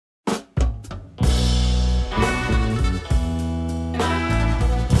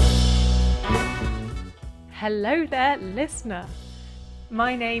Hello there, listener.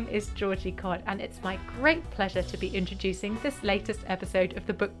 My name is Georgie Codd, and it's my great pleasure to be introducing this latest episode of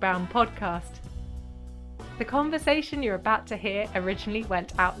the Bookbound podcast. The conversation you're about to hear originally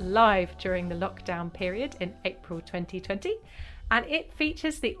went out live during the lockdown period in April 2020, and it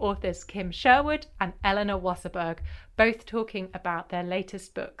features the authors Kim Sherwood and Eleanor Wasserberg, both talking about their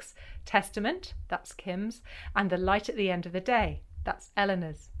latest books, Testament, that's Kim's, and The Light at the End of the Day, that's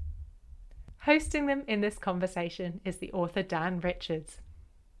Eleanor's. Hosting them in this conversation is the author Dan Richards.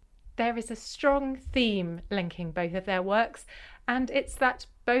 There is a strong theme linking both of their works, and it's that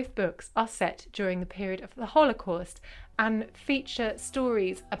both books are set during the period of the Holocaust and feature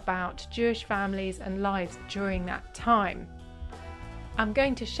stories about Jewish families and lives during that time. I'm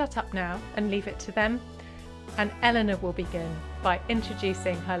going to shut up now and leave it to them, and Eleanor will begin by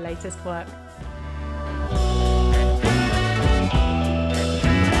introducing her latest work.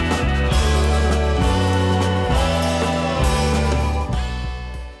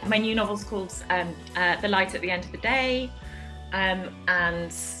 My new novel's called The Light at the End of the Day,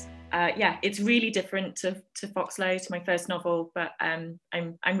 it's really different to Foxlow, to my first novel, but I'm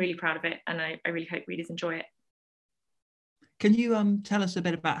really proud of it, and I really hope readers enjoy it. Can you tell us a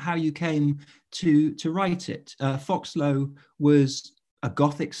bit about how you came to write it? Foxlow was a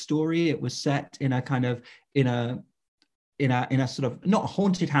Gothic story. It was set in a kind of in a sort of not a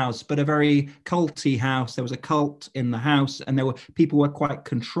haunted house, but a very culty house. There was a cult in the house, and people were quite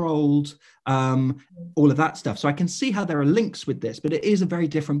controlled. All of that stuff. So I can see how there are links with this, but it is a very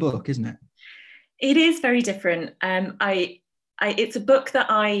different book, isn't it? It is very different. It's a book that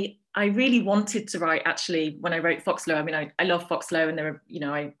I really wanted to write, actually, when I wrote Foxlow. I mean, I love Foxlow, and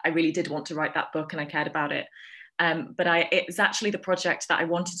I really did want to write that book, and I cared about it. But it was actually the project that I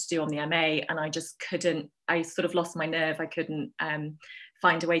wanted to do on the MA, and I just couldn't. I sort of lost my nerve. I couldn't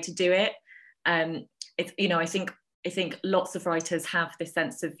find a way to do it. I think lots of writers have this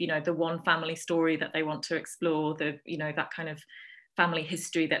sense of, the one family story that they want to explore, that kind of family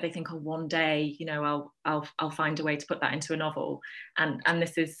history that they think, one day, I'll find a way to put that into a novel. And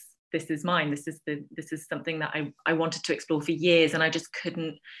this is mine. This is something that I wanted to explore for years, and I just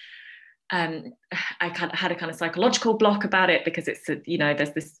couldn't. I had a kind of psychological block about it because it's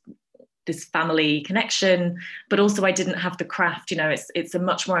there's this family connection, but also I didn't have the craft. It's a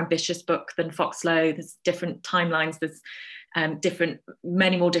much more ambitious book than Foxlow. There's different timelines. There's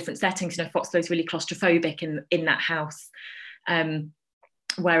many more different settings. Foxlow's really claustrophobic in that house,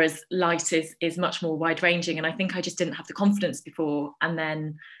 whereas Light is much more wide ranging. And I think I just didn't have the confidence before. And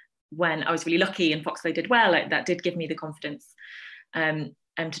then when I was really lucky and Foxlow did well, that did give me the confidence.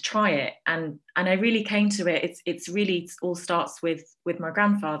 To try it, and I really came to it. It's really all starts with my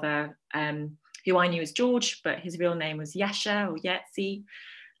grandfather, who I knew as George, but his real name was Yesha or Yetzi.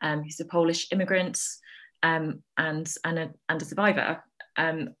 He's a Polish immigrant, and a survivor.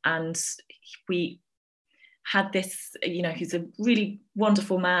 And we had this, he's a really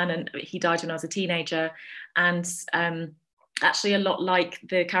wonderful man, and he died when I was a teenager. And actually, a lot like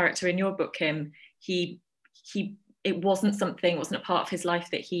the character in your book, Kim, it wasn't a part of his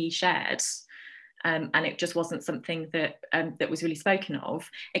life that he shared, and it just wasn't something that was really spoken of,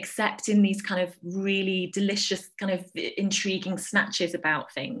 except in these kind of really delicious, kind of intriguing snatches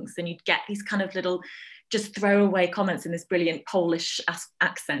about things. And you'd get these kind of little, just throwaway comments in this brilliant Polish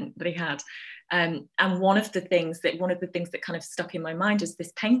accent that he had. And one of the things that kind of stuck in my mind is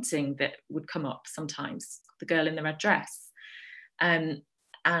this painting that would come up sometimes, The Girl in the Red Dress, and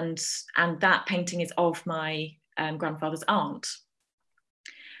that painting is of my grandfather's aunt,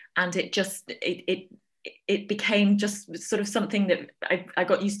 and it became just sort of something that I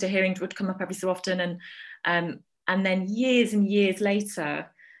got used to hearing would come up every so often, and then years and years later,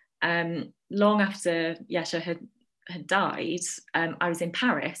 long after Yesha had died, I was in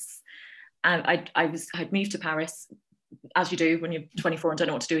Paris, and I'd moved to Paris, as you do when you're 24 and don't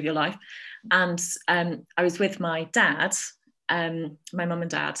know what to do with your life, and I was with my dad, my mum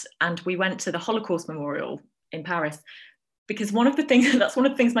and dad, and we went to the Holocaust Memorial in Paris, because that's one of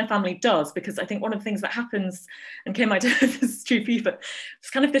the things my family does, because I think one of the things that happens, and Kim, I don't know if this is true for you, but it's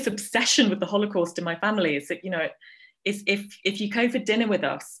kind of this obsession with the Holocaust in my family, is that, if you go for dinner with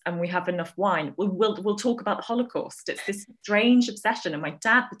us and we have enough wine, we'll talk about the Holocaust. It's this strange obsession, and my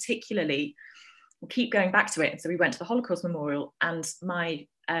dad particularly will keep going back to it. And so we went to the Holocaust Memorial, and my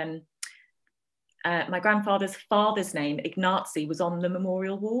grandfather's father's name, Ignacy, was on the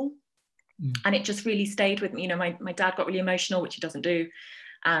memorial wall. And it just really stayed with me. My dad got really emotional, which he doesn't do.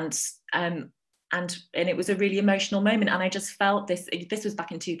 And it was a really emotional moment. And I just felt this was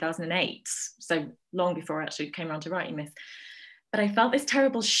back in 2008. So long before I actually came around to writing this. But I felt this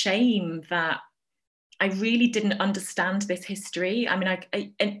terrible shame that I really didn't understand this history. I mean,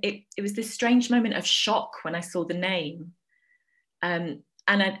 it was this strange moment of shock when I saw the name. And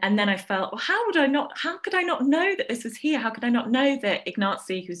then I felt, well, how could I not know that this was here? How could I not know that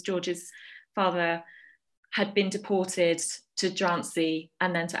Ignacy, who's George's father, had been deported to Drancy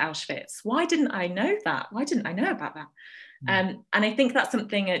and then to Auschwitz? Why didn't I know that? Why didn't I know about that? And I think that's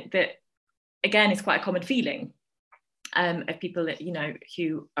something that, again, is quite a common feeling of people that, you know,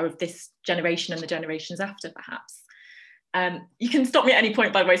 who are of this generation and the generations after, perhaps. You can stop me at any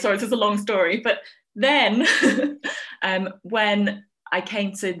point, by the way, sorry, this is a long story. But then when I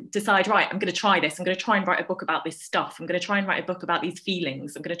came to decide, right, I'm going to try this. I'm going to try and write a book about this stuff. I'm going to try and write a book about these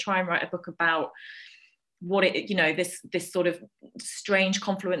feelings. I'm going to try and write a book about what it, you know, this sort of strange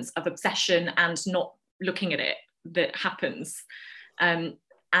confluence of obsession and not looking at it that happens.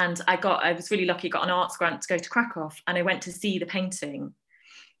 And I was really lucky, got an arts grant to go to Krakow, and I went to see the painting.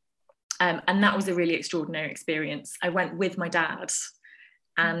 And that was a really extraordinary experience. I went with my dad,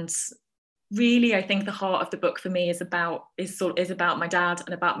 and really, I think the heart of the book for me is about my dad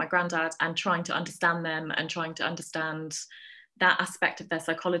and about my granddad, and trying to understand them and trying to understand that aspect of their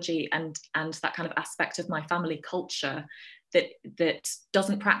psychology and that kind of aspect of my family culture that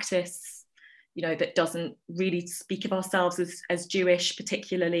doesn't practice, you know, that doesn't really speak of ourselves as Jewish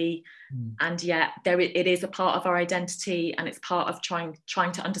particularly, and yet it is a part of our identity, and it's part of trying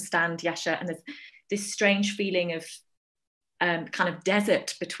to understand Yeshe. And there's this strange feeling of kind of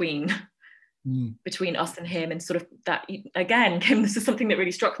desert between us and him, and sort of that, again, Kim, this is something that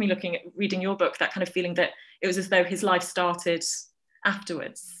really struck me reading your book, that kind of feeling that it was as though his life started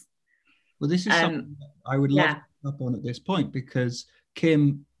afterwards. Well, this is something that I would love to pick up on at this point, because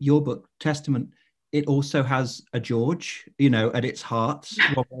Kim, your book Testament, it also has a George, you know, at its heart,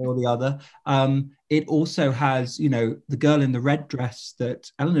 one way or the other. It also has, you know, the girl in the red dress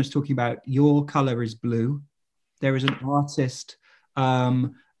that Eleanor's talking about. Your color is blue. There is an artist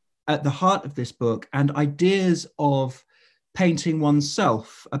at the heart of this book, and ideas of painting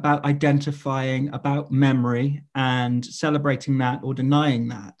oneself, about identifying, about memory, and celebrating that or denying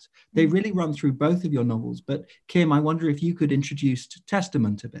that. They really run through both of your novels. But Kim, I wonder if you could introduce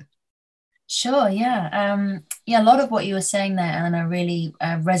Testament a bit. Sure, yeah. A lot of what you were saying there, Eleanor, really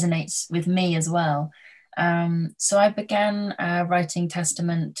resonates with me as well. So I began writing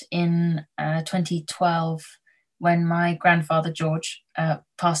Testament in 2012 when my grandfather, George,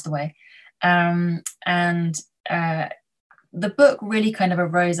 passed away. And the book really kind of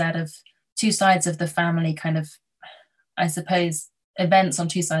arose out of two sides of the family, kind of, I suppose, events on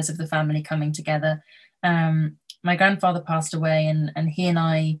two sides of the family coming together. My grandfather passed away, and he and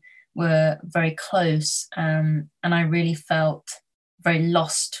I were very close, and I really felt very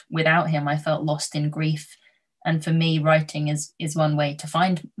lost without him. I felt lost in grief, and for me, writing is one way to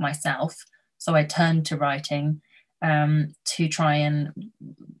find myself. So I turned to writing to try and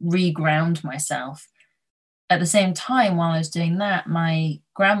reground myself. At the same time, while I was doing that, my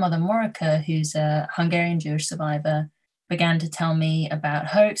grandmother Morika, who's a Hungarian Jewish survivor, began to tell me about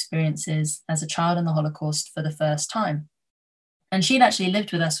her experiences as a child in the Holocaust for the first time. And she'd actually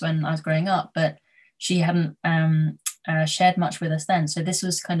lived with us when I was growing up, but she hadn't shared much with us then. So this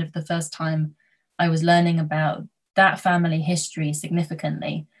was kind of the first time I was learning about that family history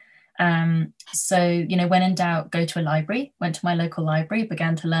significantly. So, you know, when in doubt, go to a library, went to my local library,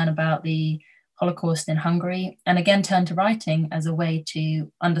 began to learn about the Holocaust in Hungary, and again turned to writing as a way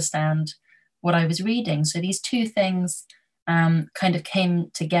to understand what I was reading. So these two things kind of came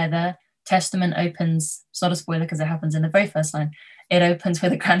together. Testament opens, it's not a spoiler because it happens in the very first line, it opens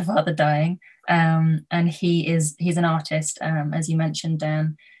with a grandfather dying, and he's an artist, as you mentioned,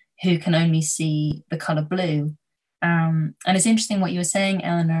 Dan, who can only see the color blue. And it's interesting what you were saying,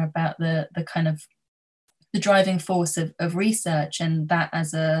 Eleanor, about the kind of the driving force of research, and that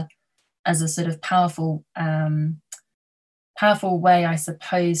as a sort of powerful way, I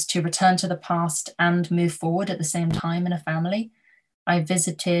suppose, to return to the past and move forward at the same time in a family. I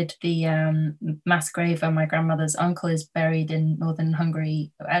visited the mass grave where my grandmother's uncle is buried in northern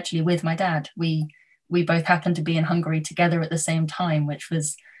Hungary, actually with my dad. We both happened to be in Hungary together at the same time, which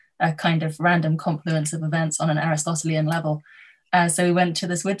was a kind of random confluence of events on an Aristotelian level. So we went to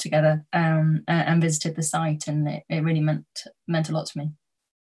this wood together and visited the site, and it really meant a lot to me.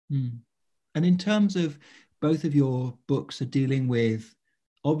 And in terms of both of your books are dealing with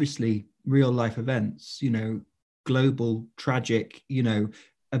obviously real life events, you know, global, tragic, you know,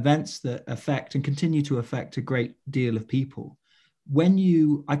 events that affect and continue to affect a great deal of people.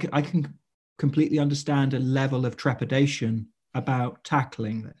 When I can completely understand a level of trepidation about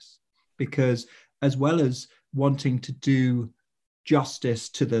tackling this, because as well as wanting to do justice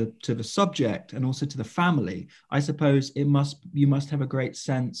to the subject and also to the family, I suppose you must have a great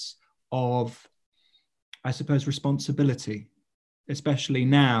sense of, I suppose, responsibility, especially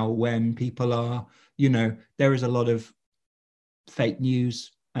now when people are, there is a lot of fake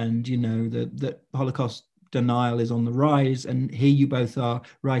news, and the Holocaust denial is on the rise, and here you both are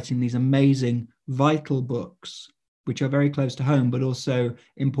writing these amazing, vital books which are very close to home but also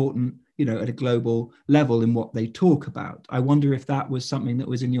important, at a global level in what they talk about. I wonder if that was something that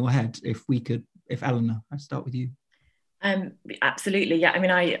was in your head. If Eleanor, I start with you. Absolutely, yeah. I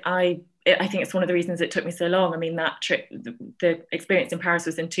mean, I think it's one of the reasons it took me so long. I mean, that trip, the experience in Paris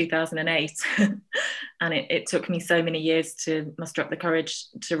was in 2008, and it took me so many years to muster up the courage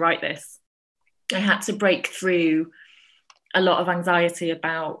to write this. I had to break through a lot of anxiety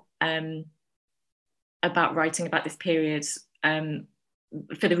about writing about this period,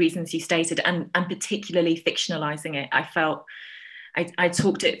 for the reasons you stated, and particularly fictionalizing it. I felt I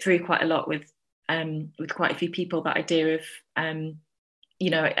talked it through quite a lot with quite a few people, that idea of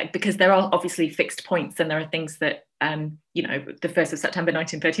because there are obviously fixed points, and there are things that the 1st of September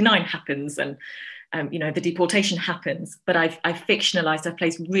 1939 happens, and the deportation happens, but I've fictionalized, I've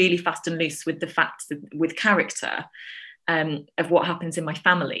played really fast and loose with the facts, with character, of what happens in my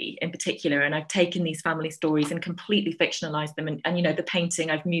family in particular. And I've taken these family stories and completely fictionalized them. And the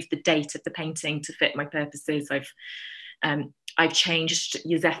painting, I've moved the date of the painting to fit my purposes. I've changed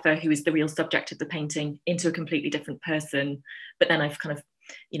Josefa, who is the real subject of the painting, into a completely different person. But then I've kind of,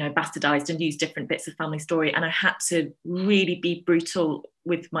 bastardized and used different bits of family story. And I had to really be brutal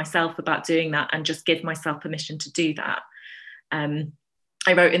with myself about doing that, and just give myself permission to do that.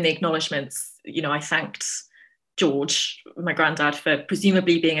 I wrote in the acknowledgements, I thanked George, my granddad, for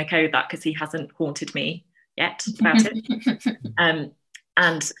presumably being okay with that, because he hasn't haunted me yet about it.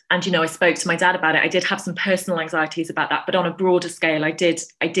 And I spoke to my dad about it. I did have some personal anxieties about that, but on a broader scale, I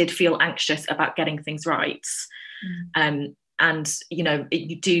did feel anxious about getting things right.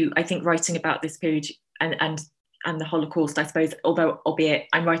 You do, I think, writing about this period and the Holocaust, I suppose, albeit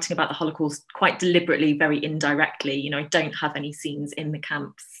I'm writing about the Holocaust quite deliberately, very indirectly. I don't have any scenes in the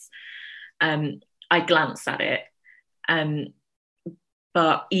camps. I glance at it,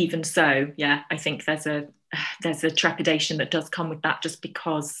 but even so, yeah, I think there's a trepidation that does come with that, just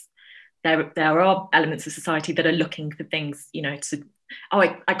because there are elements of society that are looking for things,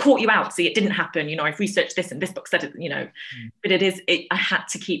 I caught you out, see, it didn't happen, I've researched this and this book said it, but I had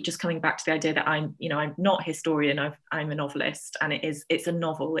to keep just coming back to the idea that I'm not a historian, I'm a novelist, and it's a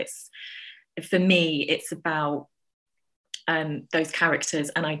novel. For me, it's about those characters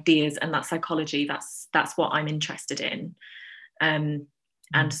and ideas and that psychology. That's what I'm interested in. And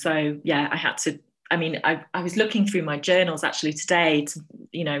so, yeah, I had to, I was looking through my journals actually today to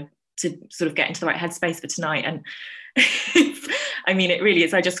sort of get into the right headspace for tonight. And it really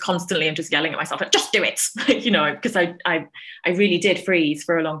is. I just constantly am just yelling at myself, like, just do it, because I really did freeze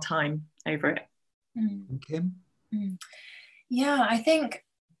for a long time over it. Kim? Yeah, I think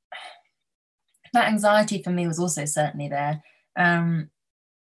that anxiety for me was also certainly there.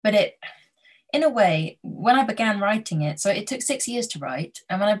 But it, in a way, when I began writing it, so it took 6 years to write.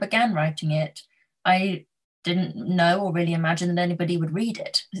 And when I began writing it, I didn't know or really imagine that anybody would read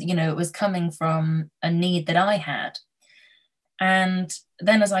it. It was coming from a need that I had. And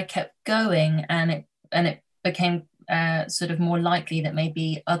then as I kept going, and it became sort of more likely that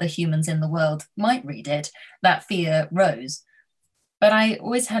maybe other humans in the world might read it, that fear rose. But I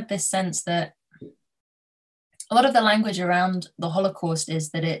always had this sense that a lot of the language around the Holocaust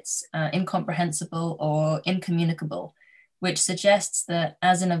is that it's incomprehensible or incommunicable, which suggests that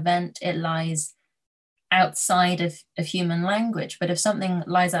as an event, it lies outside of human language. But if something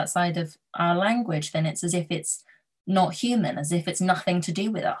lies outside of our language, then it's as if it's not human, as if it's nothing to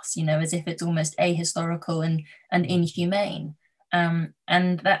do with us, as if it's almost ahistorical and inhumane. And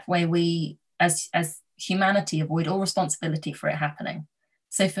that way we, as humanity, avoid all responsibility for it happening.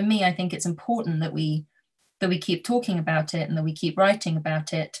 So for me, I think it's important that we keep talking about it and that we keep writing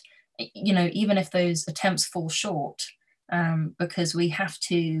about it, even if those attempts fall short, because we have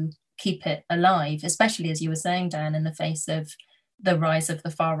to keep it alive, especially, as you were saying, Dan, in the face of the rise of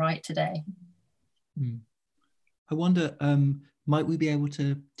the far right today. I wonder, might we be able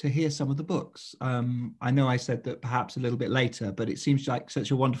to hear some of the books? I know I said that perhaps a little bit later, but it seems like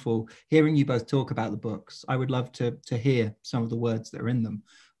such a wonderful hearing you both talk about the books. I would love to hear some of the words that are in them.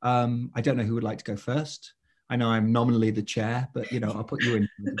 I don't know who would like to go first. I know I'm nominally the chair, but I'll put you in.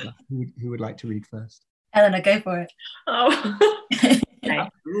 Who would like to read first? Eleanor, go for it. Oh, okay.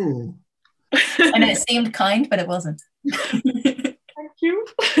 Ooh. I know it seemed kind, but it wasn't. Thank you.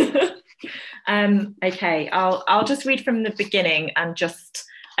 Okay, I'll just read from the beginning, and just,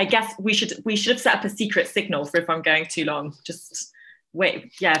 I guess we should have set up a secret signal for if I'm going too long. Just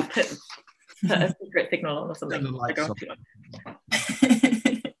wait, yeah, put a secret signal on or something.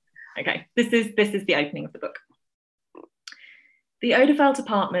 Okay, this is the opening of the book. The Oderfeld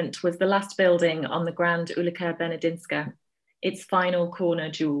apartment was the last building on the Grand Ulrica Bernadinska, its final corner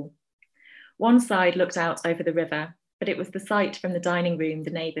jewel. One side looked out over the river, but it was the sight from the dining room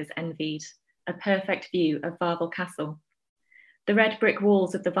the neighbours envied, a perfect view of Varvel Castle. The red brick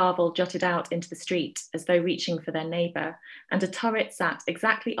walls of the Varvel jutted out into the street as though reaching for their neighbour, and a turret sat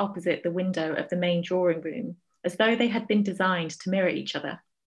exactly opposite the window of the main drawing room, as though they had been designed to mirror each other.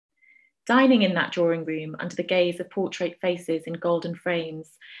 Dining in that drawing room under the gaze of portrait faces in golden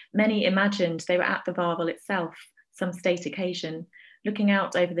frames, many imagined they were at the Varvel itself, some state occasion, looking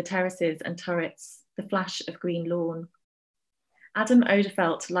out over the terraces and turrets, the flash of green lawn. Adam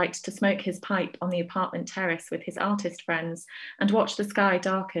Oderfelt liked to smoke his pipe on the apartment terrace with his artist friends and watch the sky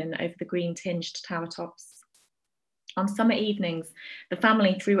darken over the green-tinged tower tops. On summer evenings, the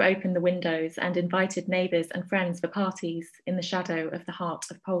family threw open the windows and invited neighbours and friends for parties in the shadow of the heart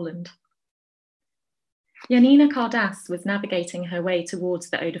of Poland. Janina Kardas was navigating her way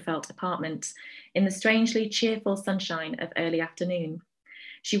towards the Oderfelt apartment in the strangely cheerful sunshine of early afternoon.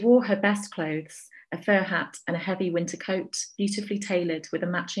 She wore her best clothes, a fur hat and a heavy winter coat, beautifully tailored with a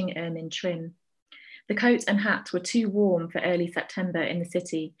matching ermine trim. The coat and hat were too warm for early September in the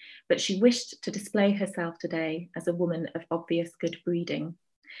city, but she wished to display herself today as a woman of obvious good breeding.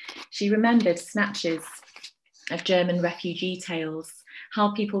 She remembered snatches of German refugee tales,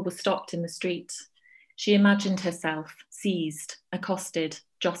 how people were stopped in the street. She imagined herself seized, accosted,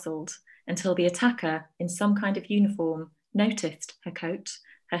 jostled, until the attacker, in some kind of uniform, noticed her coat,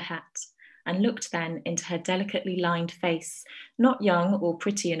 her hat, and looked then into her delicately lined face, not young or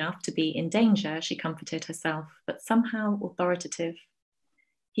pretty enough to be in danger, she comforted herself, but somehow authoritative.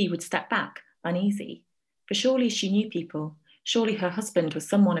 He would step back, uneasy, for surely she knew people, surely her husband was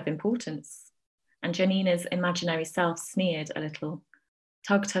someone of importance. And Janina's imaginary self sneered a little,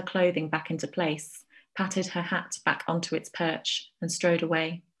 tugged her clothing back into place, patted her hat back onto its perch, and strode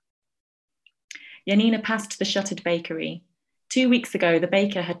away. Janina passed the shuttered bakery. 2 weeks ago, the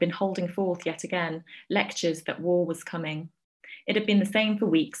baker had been holding forth yet again, lectures that war was coming. It had been the same for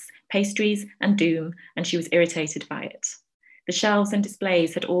weeks, pastries and doom, and she was irritated by it. The shelves and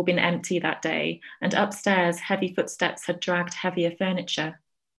displays had all been empty that day, and upstairs heavy footsteps had dragged heavier furniture.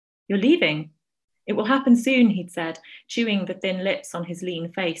 "You're leaving?" "It will happen soon," he'd said, chewing the thin lips on his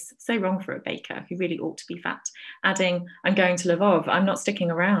lean face, so wrong for a baker, who really ought to be fat, adding, "I'm going to Lvov, I'm not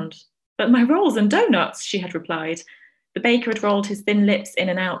sticking around." "But my rolls and donuts," she had replied. The baker had rolled his thin lips in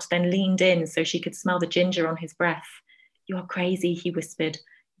and out, then leaned in so she could smell the ginger on his breath. "You are crazy," he whispered.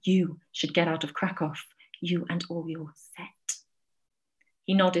 "You should get out of Krakow, you and all your set."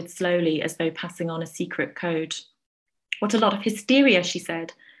 He nodded slowly as though passing on a secret code. "What a lot of hysteria," she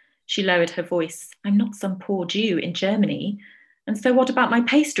said. She lowered her voice. "I'm not some poor Jew in Germany. And so what about my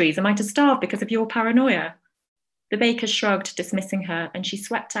pastries? Am I to starve because of your paranoia?" The baker shrugged, dismissing her, and she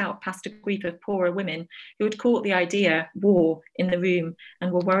swept out past a group of poorer women who had caught the idea, war, in the room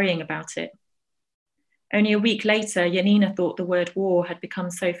and were worrying about it. Only a week later, Janina thought the word war had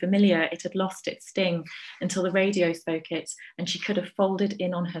become so familiar it had lost its sting until the radio spoke it, and she could have folded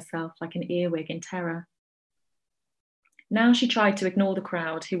in on herself like an earwig in terror. Now she tried to ignore the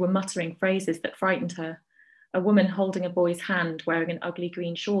crowd who were muttering phrases that frightened her. A woman holding a boy's hand wearing an ugly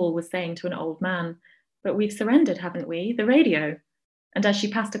green shawl was saying to an old man, "But we've surrendered, haven't we? The radio." And as she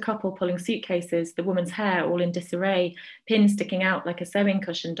passed a couple pulling suitcases, the woman's hair all in disarray, pins sticking out like a sewing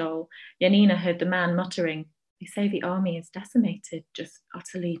cushion doll, Janina heard the man muttering, "They say the army is decimated, just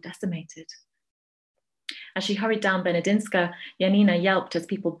utterly decimated." As she hurried down Benedinska, Janina yelped as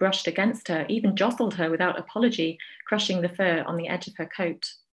people brushed against her, even jostled her without apology, crushing the fur on the edge of her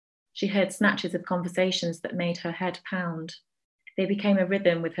coat. She heard snatches of conversations that made her head pound. They became a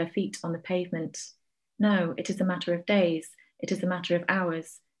rhythm with her feet on the pavement. "No, it is a matter of days. It is a matter of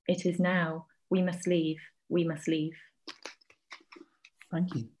hours. It is now. We must leave. We must leave."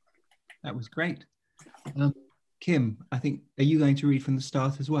 Thank you. That was great. Kim, I think, are you going to read from the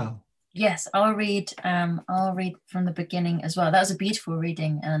start as well? Yes, I'll read from the beginning as well. That was a beautiful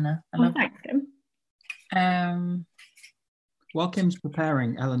reading, Eleanor. Thanks, Kim. While Kim's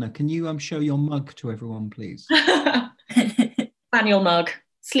preparing, Eleanor, can you show your mug to everyone, please? Spaniel mug,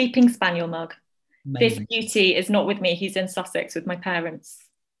 sleeping spaniel mug. Amazing. This beauty is not with me. He's in Sussex with my parents.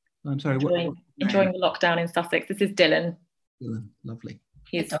 I'm sorry. Enjoying the lockdown in Sussex. This is Dylan. Dylan, lovely.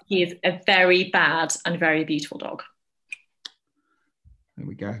 He is a very bad and very beautiful dog. There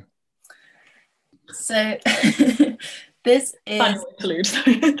we go. So this is...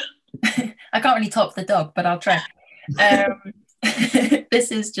 I can't really top the dog, but I'll try.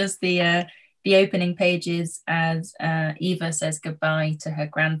 This is just the opening pages as Eva says goodbye to her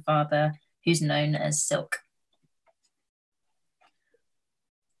grandfather, who's known as Silk.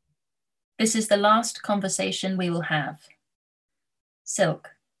 This is the last conversation we will have.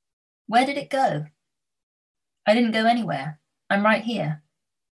 Silk, where did it go? I didn't go anywhere. I'm right here.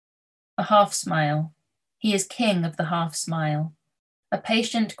 A half smile. He is king of the half smile. A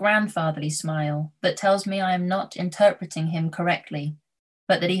patient grandfatherly smile that tells me I am not interpreting him correctly,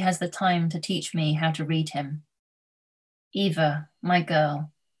 but that he has the time to teach me how to read him. Eva, my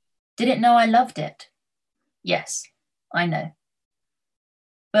girl, didn't know I loved it. Yes, I know.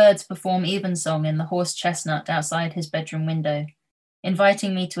 Birds perform evensong in the horse chestnut outside his bedroom window,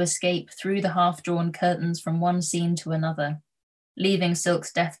 inviting me to escape through the half-drawn curtains from one scene to another, leaving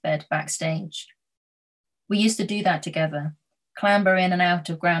Silk's deathbed backstage. We used to do that together, clamber in and out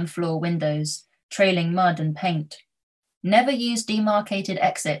of ground floor windows, trailing mud and paint. Never use demarcated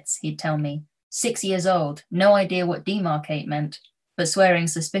exits, he'd tell me. 6 years old, no idea what demarcate meant, but swearing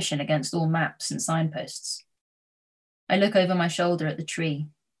suspicion against all maps and signposts. I look over my shoulder at the tree.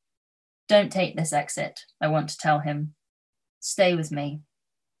 Don't take this exit, I want to tell him. Stay with me.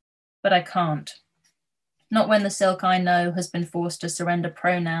 But I can't. Not when the Silk I know has been forced to surrender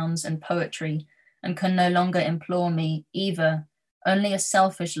pronouns and poetry and can no longer implore me, Eva, only a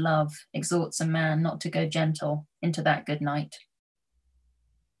selfish love exhorts a man not to go gentle into that good night.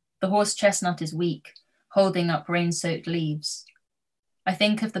 The horse chestnut is weak, holding up rain-soaked leaves. I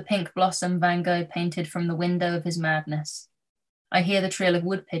think of the pink blossom Van Gogh painted from the window of his madness. I hear the trill of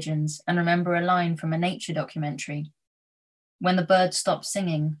wood pigeons and remember a line from a nature documentary. When the birds stop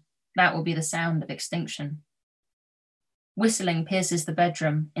singing, that will be the sound of extinction. Whistling pierces the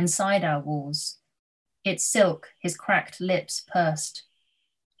bedroom inside our walls. It's Silk, his cracked lips pursed.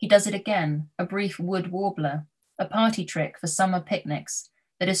 He does it again, a brief wood warbler, a party trick for summer picnics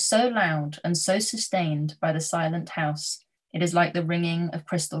that is so loud and so sustained by the silent house, it is like the ringing of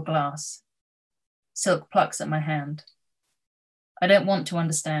crystal glass. Silk plucks at my hand. I don't want to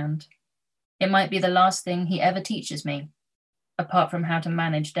understand. It might be the last thing he ever teaches me, apart from how to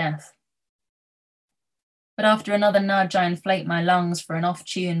manage death. But after another nudge, I inflate my lungs for an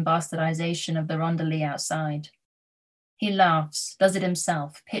off-tune bastardization of the rondelli outside. He laughs, does it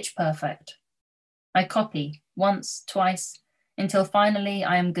himself, pitch perfect. I copy, once, twice, until finally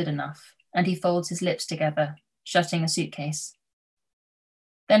I am good enough, and he folds his lips together, shutting a suitcase.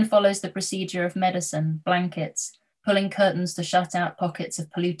 Then follows the procedure of medicine, blankets, pulling curtains to shut out pockets of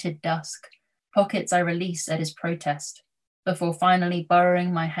polluted dusk, pockets I release at his protest, before finally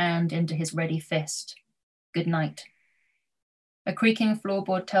burrowing my hand into his ready fist. Good night. A creaking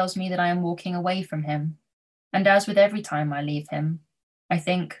floorboard tells me that I am walking away from him, and as with every time I leave him, I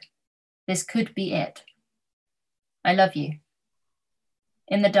think, this could be it. I love you.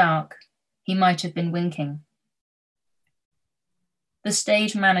 In the dark, he might have been winking. The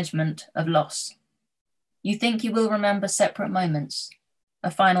stage management of loss. You think you will remember separate moments,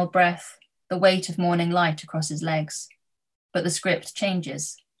 a final breath, the weight of morning light across his legs, but the script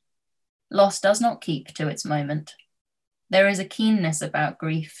changes. Loss does not keep to its moment. There is a keenness about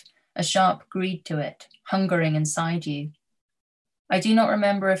grief, a sharp greed to it, hungering inside you. I do not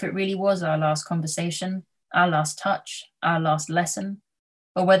remember if it really was our last conversation, our last touch, our last lesson,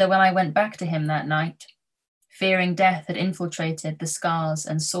 or whether when I went back to him that night, fearing death had infiltrated the scars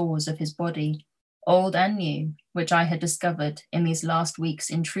and sores of his body, old and new, which I had discovered in these last weeks'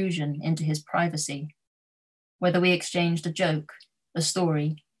 intrusion into his privacy, whether we exchanged a joke, a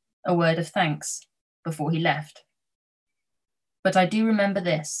story, a word of thanks before he left. But I do remember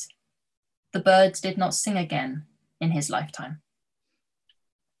this. The birds did not sing again in his lifetime.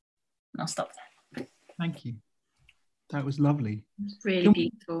 And I'll stop there. Thank you. That was lovely. It's really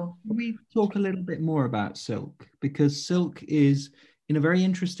beautiful. Can we talk a little bit more about Silk? Because Silk is, in a very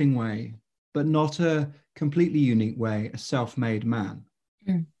interesting way, but not a completely unique way, a self-made man.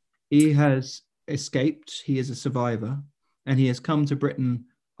 Mm. He has escaped, he is a survivor, and he has come to Britain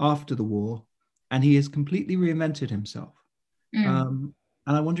after the war, and he has completely reinvented himself. And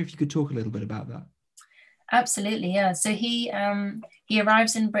I wonder if you could talk a little bit about that. Absolutely, yeah. So he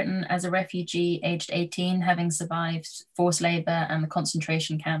arrives in Britain as a refugee, aged 18, having survived forced labour and the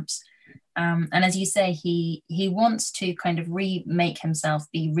concentration camps. And as you say, he wants to kind of remake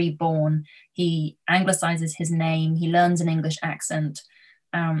himself, be reborn. He anglicizes his name. He learns an English accent.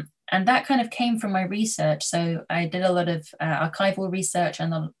 And that kind of came from my research. So I did a lot of archival research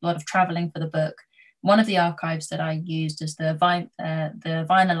and a lot of traveling for the book. one of the archives that I used is the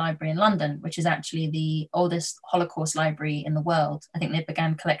Wiener Library in London, which is actually the oldest Holocaust library in the world. I think they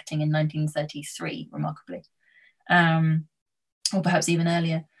began collecting in 1933, remarkably, or perhaps even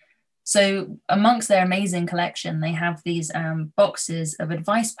earlier. So amongst their amazing collection, they have these boxes of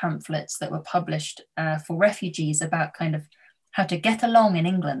advice pamphlets that were published for refugees about kind of how to get along in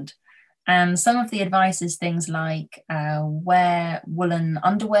England. And some of the advice is things like wear woolen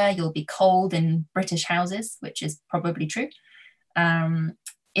underwear, you'll be cold in British houses, which is probably true.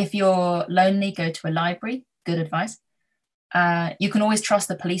 If you're lonely, go to a library, good advice. You can always trust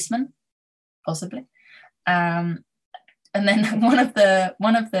the policeman, possibly. And then one of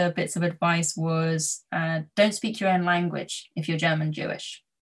the bits of advice was don't speak your own language if you're German Jewish.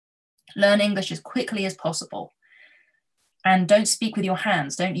 Learn English as quickly as possible. And don't speak with your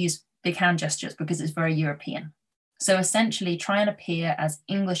hands. Don't use big hand gestures because it's very European. So essentially try and appear as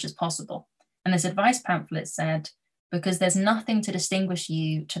English as possible. And this advice pamphlet said, because there's nothing to distinguish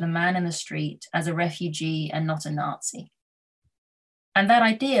you to the man in the street as a refugee and not a Nazi. And that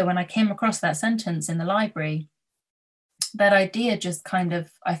idea, when I came across that sentence in the library, that idea just kind of,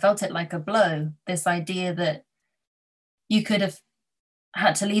 I felt it like a blow, this idea that you could have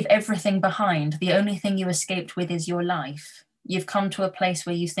had to leave everything behind. The only thing you escaped with is your life. You've come to a place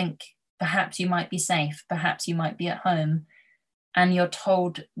where you think perhaps you might be safe, perhaps you might be at home, and you're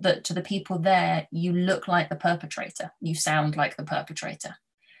told that to the people there, you look like the perpetrator, you sound like the perpetrator.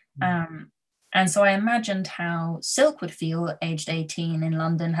 And so I imagined how Silk would feel, aged 18 in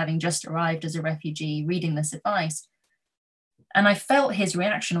London, having just arrived as a refugee, reading this advice. And I felt his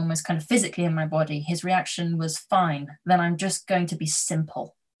reaction almost kind of physically in my body. His reaction was, fine, then I'm just going to be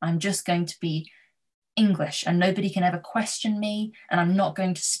simple. I'm just going to be English and nobody can ever question me and I'm not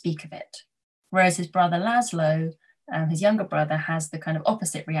going to speak of it. Whereas his brother Laszlo, his younger brother, has the kind of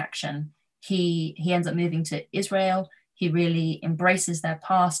opposite reaction. He ends up moving to Israel. He really embraces their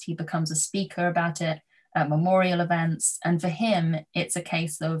past. He becomes a speaker about it at memorial events. And for him, it's a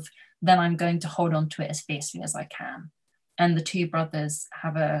case of, then I'm going to hold on to it as fiercely as I can. And the two brothers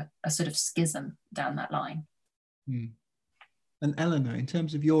have a sort of schism down that line. And Eleanor, in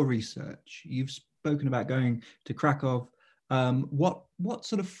terms of your research, you've spoken about going to Krakow. What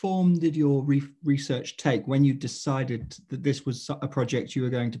sort of form did your research take when you decided that this was a project you were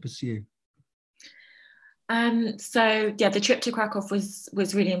going to pursue? So yeah, the trip to Krakow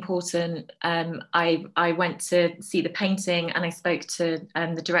was really important. I went to see the painting and I spoke to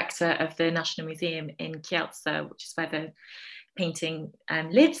the director of the National Museum in Kielce, which is where the painting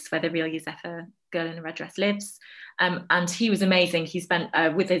lives, where the real Józefa girl in a red dress lives. And he was amazing. He spent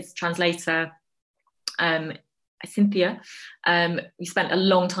with his translator, Cynthia, he spent a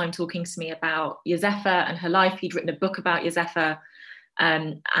long time talking to me about Józefa and her life. He'd written a book about Józefa,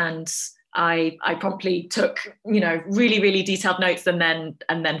 and I promptly took, really, really detailed notes and then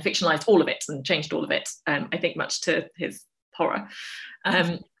fictionalized all of it and changed all of it, I think much to his horror.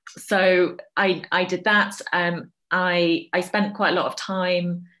 So I did that. I spent quite a lot of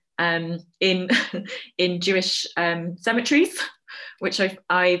time in Jewish cemeteries, which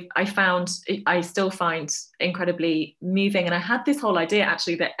I found, I still find incredibly moving. And I had this whole idea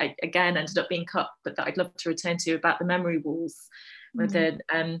actually that again ended up being cut, but that I'd love to return to, about the memory walls, where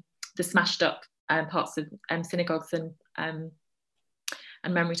the smashed up parts of synagogues and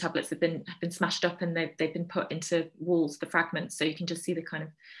memory tablets have been smashed up and they've been put into walls, the fragments, so you can just see the kind of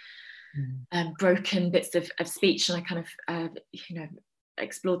broken bits of speech. And I kind of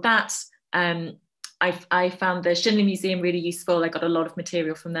explored that. I found the Schindler Museum really useful. I got a lot of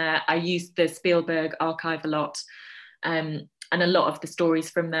material from there. I used the Spielberg archive a lot. And a lot of the stories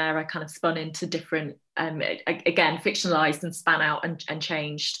from there I kind of spun into different, again, fictionalized and span out and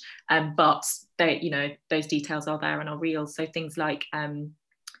changed. But they, those details are there and are real. So things like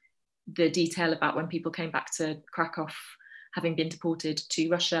the detail about when people came back to Krakow, having been deported to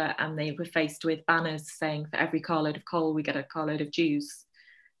Russia, and they were faced with banners saying, for every carload of coal, we get a carload of Jews.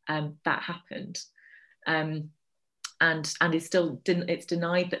 That happened. And it's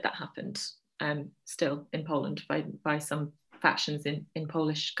denied that that happened still in Poland by some factions in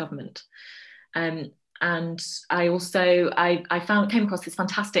Polish government. And I also came across this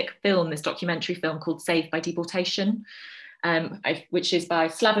fantastic film, this documentary film called Saved by Deportation, which is by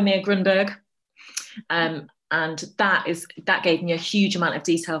Sławomir Grunberg. And that gave me a huge amount of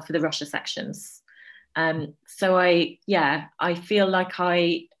detail for the Russia sections. So I feel like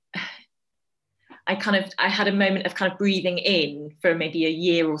I had a moment of kind of breathing in for maybe a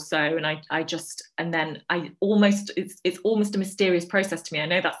year or so, and it's almost a mysterious process to me. I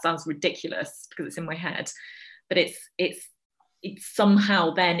know that sounds ridiculous because it's in my head, but it's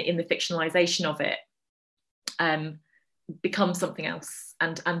somehow then in the fictionalization of it, becomes something else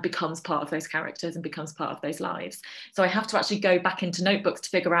and becomes part of those characters and becomes part of those lives. So I have to actually go back into notebooks to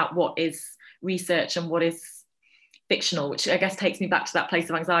figure out what is research and what is fictional, which I guess takes me back to that place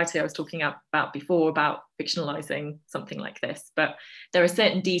of anxiety I was talking about before, about fictionalizing something like this. But there are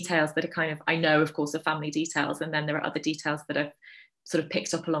certain details that are kind of, I know of course are family details, and then there are other details that I've sort of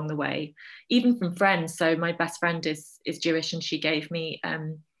picked up along the way, even from friends. So my best friend is Jewish, and she gave me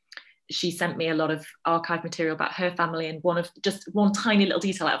she sent me a lot of archive material about her family, and just one tiny little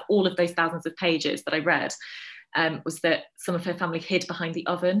detail out of all of those thousands of pages that I read was that some of her family hid behind the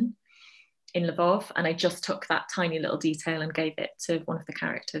oven in Lvov, and I just took that tiny little detail and gave it to one of the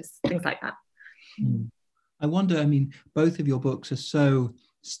characters, things like that. I wonder, I mean, both of your books are so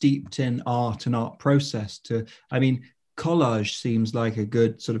steeped in art and art process collage seems like a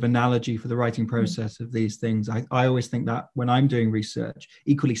good sort of analogy for the writing process of these things. I always think that when I'm doing research,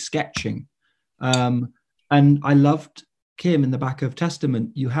 equally sketching. And I loved, Kim, in the back of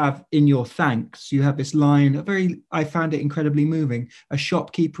Testament, you have in your thanks, you have this line, I found it incredibly moving. A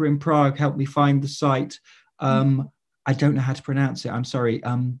shopkeeper in Prague helped me find the site. I don't know how to pronounce it. I'm sorry.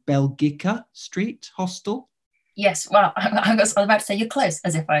 Belgica Street Hostel? Yes. Well, I was about to say you're close,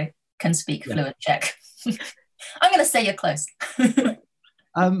 as if I can speak fluent Czech. I'm going to say you're close.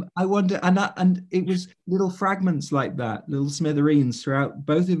 I wonder, and it was little fragments like that, little smithereens throughout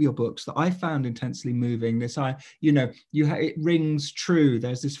both of your books that I found intensely moving. It rings true.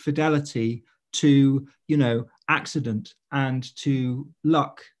 There's this fidelity to, accident and to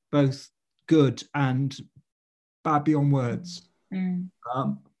luck, both good and bad beyond words.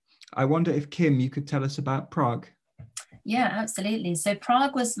 I wonder if, Kim, you could tell us about Prague. Yeah, absolutely. So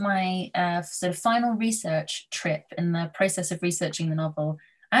Prague was my sort of final research trip in the process of researching the novel.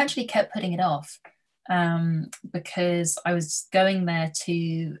 I actually kept putting it off because I was going there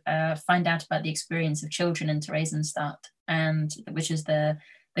to find out about the experience of children in Theresienstadt, which is the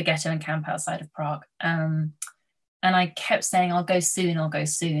ghetto and camp outside of Prague. And I kept saying, I'll go soon.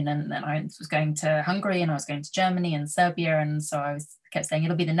 And then I was going to Hungary, and I was going to Germany and Serbia. And so I kept saying,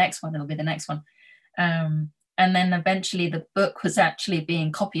 it'll be the next one. And then eventually the book was actually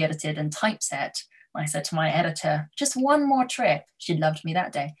being copy edited and typeset. I said to my editor, just one more trip. She loved me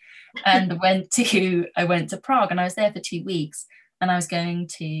that day. And I went to Prague, and I was there for 2 weeks. And I was going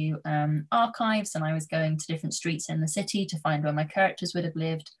to archives, and I was going to different streets in the city to find where my characters would have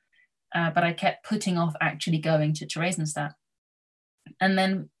lived. But I kept putting off actually going to Theresienstadt. And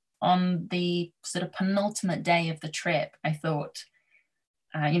then on the sort of penultimate day of the trip, I thought,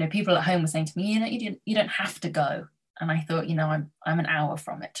 people at home were saying to me, you don't have to go. And I thought, I'm an hour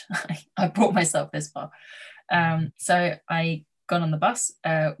from it. I brought myself this far. So I got on the bus,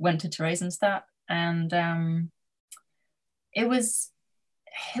 went to Theresienstadt, and it was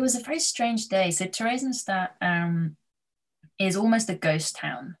a very strange day. So Theresienstadt is almost a ghost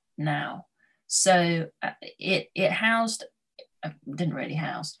town now. So it housed, didn't really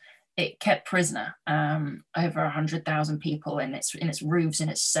house, it kept prisoner over 100,000 people in its roofs, in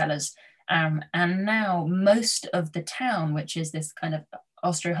its cellars. And now most of the town, which is this kind of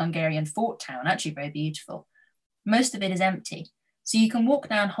Austro-Hungarian fort town, actually very beautiful, most of it is empty. So you can walk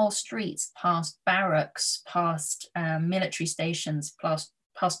down whole streets past barracks, past military stations, past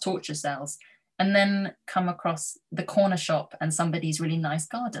torture cells, and then come across the corner shop and somebody's really nice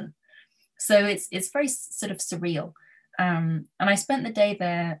garden. So it's very sort of surreal. And I spent the day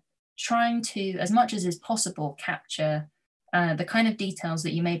there trying to, as much as is possible, capture the kind of details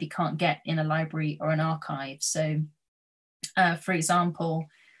that you maybe can't get in a library or an archive. So, for example,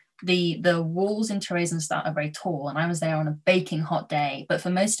 the walls in Theresienstadt are very tall, and I was there on a baking hot day, but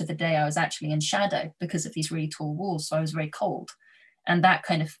for most of the day I was actually in shadow because of these really tall walls, so I was very cold. And that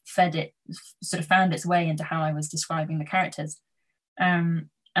kind of found its way into how I was describing the characters. And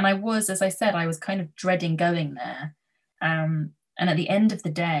I was, as I said, I was kind of dreading going there. And at the end of the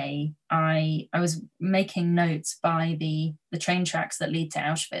day, I was making notes by the train tracks that lead to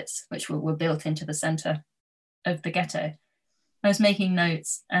Auschwitz, which were built into the center of the ghetto. I was making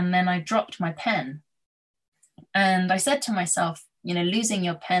notes, and then I dropped my pen. And I said to myself, losing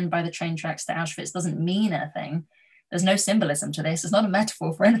your pen by the train tracks to Auschwitz doesn't mean anything. There's no symbolism to this. It's not a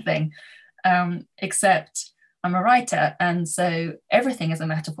metaphor for anything, except I'm a writer, and so everything is a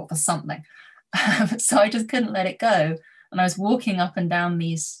metaphor for something. So I just couldn't let it go. And I was walking up and down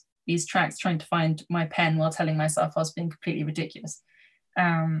these tracks trying to find my pen while telling myself I was being completely ridiculous.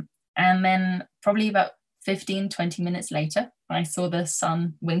 And then probably about 15, 20 minutes later, I saw the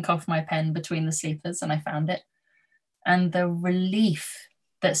sun wink off my pen between the sleepers, and I found it. And the relief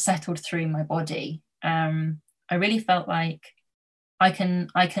that settled through my body, I really felt like I can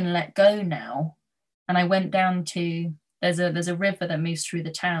let go now. And I went down to, there's a river that moves through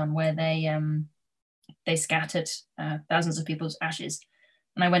the town where they scattered thousands of people's ashes.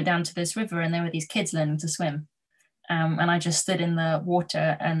 And I went down to this river, and there were these kids learning to swim. And I just stood in the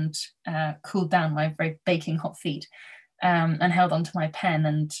water and cooled down my very baking hot feet, and held onto my pen.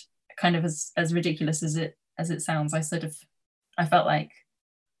 And kind of as ridiculous as it sounds, I felt like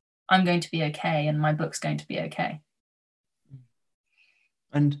I'm going to be okay, and my book's going to be okay.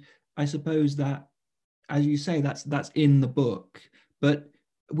 And I suppose that, as you say, that's in the book. But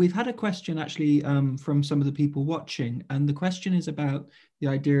we've had a question actually from some of the people watching, and the question is about the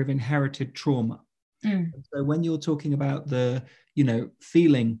idea of inherited trauma. So when you're talking about the,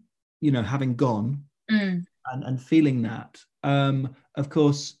 feeling, having gone and feeling that, of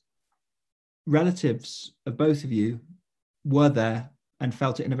course, relatives of both of you were there and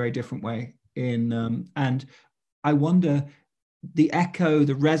felt it in a very different way. And I wonder the echo,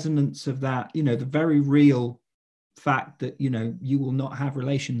 the resonance of that, the very real fact that, you will not have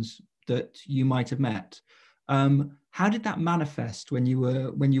relations that you might have met. How did that manifest when you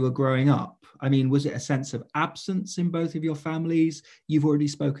were growing up? I mean, was it a sense of absence in both of your families? You've already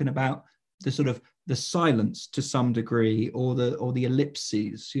spoken about the sort of the silence to some degree, or the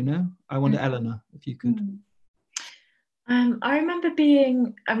ellipses, I wonder, Eleanor, if you could. I remember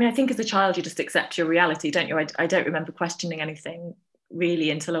I think as a child, you just accept your reality, don't you? I don't remember questioning anything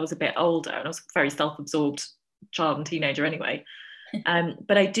really until I was a bit older, and I was a very self-absorbed child and teenager anyway.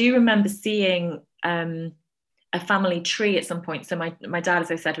 But I do remember seeing a family tree at some point. So my dad,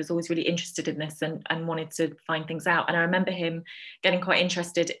 as I said, was always really interested in this and wanted to find things out. And I remember him getting quite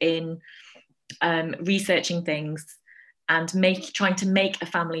interested in researching things and trying to make a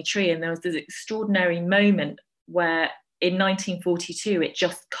family tree. And there was this extraordinary moment where in 1942, it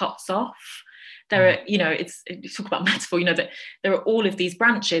just cuts off. There are, you talk about metaphor, that there are all of these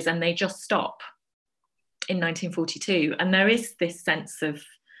branches and they just stop in 1942. And there is this sense of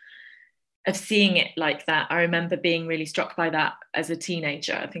seeing it like that. I remember being really struck by that as a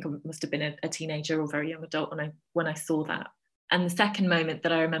teenager. I think I must have been a teenager or very young adult when I saw that. And the second moment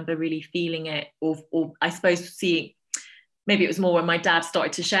that I remember really feeling it, or I suppose seeing, maybe it was more when my dad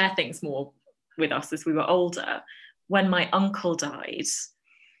started to share things more with us as we were older. When my uncle died,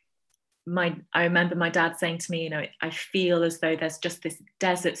 I remember my dad saying to me, I feel as though there's just this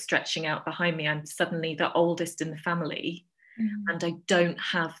desert stretching out behind me. I'm suddenly the oldest in the family. And I don't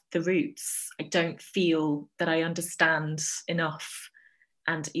have the roots. I don't feel that I understand enough,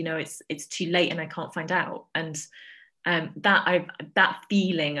 and it's too late, and I can't find out. And that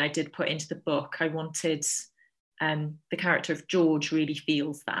feeling I did put into the book. I wanted the character of George really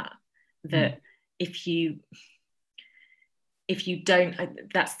feels that if you don't,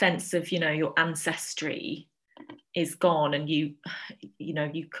 that sense of your ancestry is gone, and your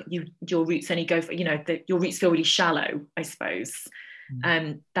roots only go for your roots feel really shallow, I suppose.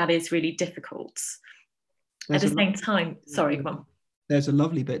 That is really difficult. At the same time, sorry, come on. There's a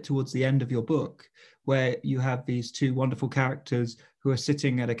lovely bit towards the end of your book where you have these two wonderful characters who are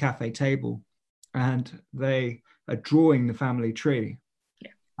sitting at a cafe table, and they are drawing the family tree.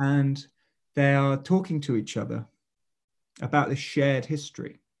 And they are talking to each other about this shared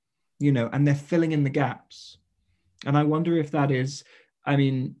history, and they're filling in the gaps. And I wonder if that is,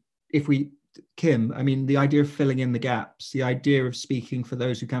 Kim, the idea of filling in the gaps, the idea of speaking for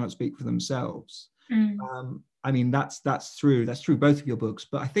those who cannot speak for themselves. That's through both of your books.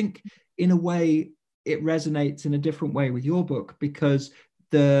 But I think in a way it resonates in a different way with your book, because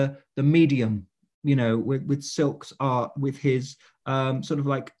the medium, with Silk's art, with his sort of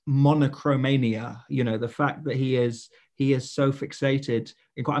like monochromania, the fact that he is so fixated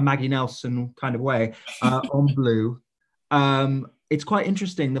in quite a Maggie Nelson kind of way on blue. It's quite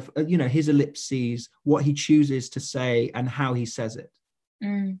interesting, his ellipses, what he chooses to say and how he says it.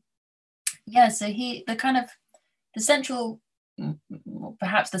 Yeah, so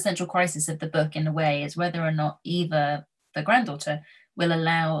perhaps the central crisis of the book in a way is whether or not Eva, the granddaughter, will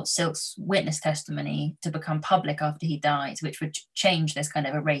allow Silk's witness testimony to become public after he dies, which would change this kind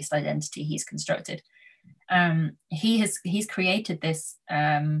of erased identity he's constructed. He's created this,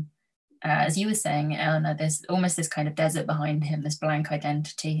 as you were saying, Eleanor, there's almost this kind of desert behind him, this blank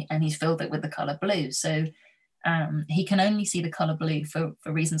identity, and he's filled it with the color blue. So he can only see the color blue for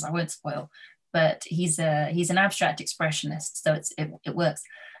reasons I won't spoil, but he's an abstract expressionist, so it works.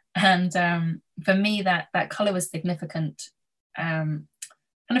 And for me, that color was significant, kind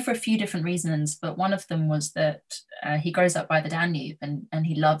of for a few different reasons, but one of them was that he grows up by the Danube, and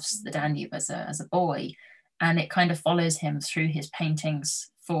he loves the Danube as a boy, and it kind of follows him through his paintings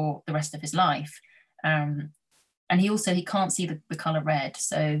for the rest of his life. And he can't see the color red,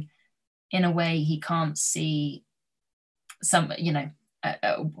 so in a way he can't see some,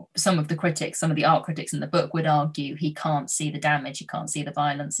 some of the critics, some of the art critics in the book would argue he can't see the damage, he can't see the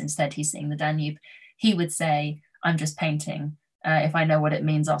violence. Instead, he's seeing the Danube. He would say, I'm just painting. If I know what it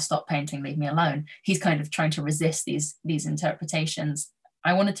means, I'll stop painting, leave me alone. He's kind of trying to resist these interpretations.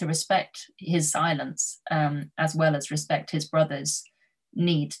 I wanted to respect his silence, as well as respect his brother's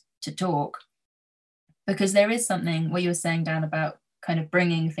need to talk. Because there is something, what you were saying, Dan, about kind of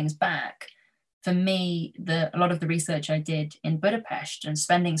bringing things back. For me, a lot of the research I did in Budapest and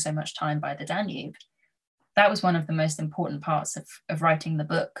spending so much time by the Danube, that was one of the most important parts of writing the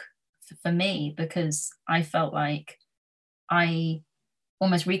book for me, because I felt like I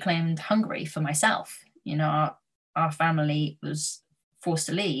almost reclaimed Hungary for myself. You know, our family was forced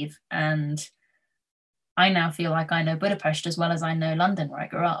to leave, and I now feel like I know Budapest as well as I know London, where I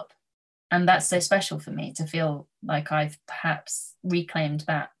grew up. And that's so special for me to feel like I've perhaps reclaimed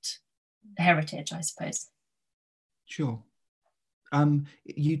that heritage, I suppose. Sure.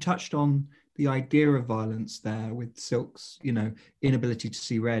 You touched on the idea of violence there with Silk's, inability to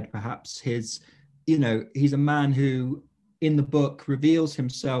see red. Perhaps he's a man who in the book reveals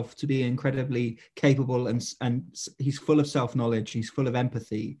himself to be incredibly capable, and he's full of self-knowledge, he's full of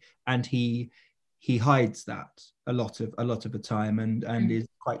empathy, and he hides that a lot of the time, and is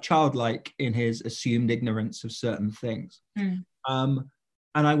quite childlike in his assumed ignorance of certain things.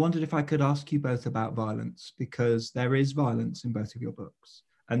 And I wondered if I could ask you both about violence, because there is violence in both of your books.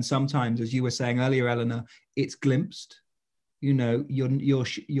 And sometimes, as you were saying earlier, Eleanor, it's glimpsed. You're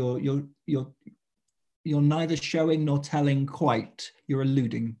neither showing nor telling quite. You're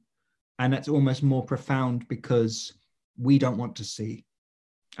alluding, and that's almost more profound because we don't want to see,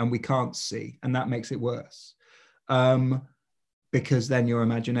 and we can't see, and that makes it worse. Because then your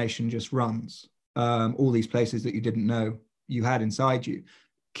imagination just runs all these places that you didn't know you had inside you.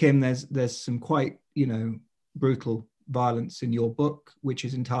 Kim, there's some quite brutal violence in your book, which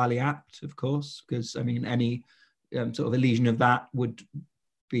is entirely apt, of course, because any sort of elision of that would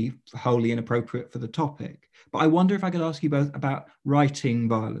be wholly inappropriate for the topic. But I wonder if I could ask you both about writing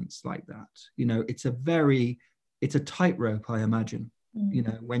violence like that. It's a tightrope, I imagine.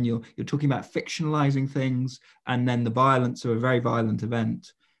 When you're talking about fictionalizing things and then the violence of a very violent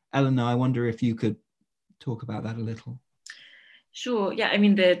event. Eleanor, I wonder if you could talk about that a little. Sure. Yeah.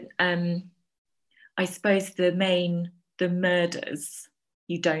 I suppose the murders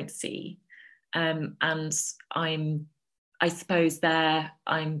you don't see, and I suppose there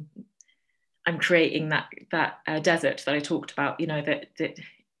I'm creating that desert that I talked about.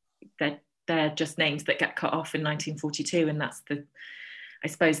 That they're just names that get cut off in 1942, and I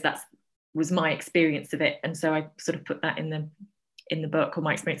suppose that was my experience of it, and so I sort of put that in the book, or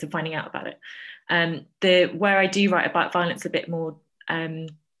my experience of finding out about it. Where I do write about violence a bit more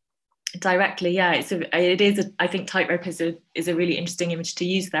directly, I think tightrope is a really interesting image to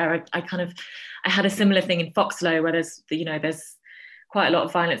use there. I had a similar thing in Foxlow, where there's quite a lot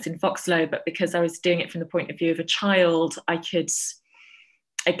of violence in Foxlow, but because I was doing it from the point of view of a child, I could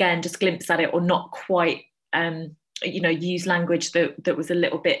again just glimpse at it, or not quite use language that was a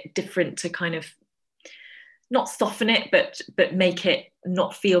little bit different to kind of not soften it, but make it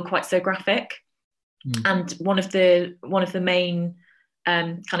not feel quite so graphic. And one of the main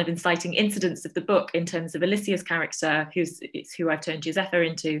kind of inciting incidents of the book, in terms of Alicia's character, who I've turned Giuseppa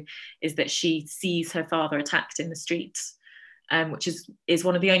into, is that she sees her father attacked in the streets, which is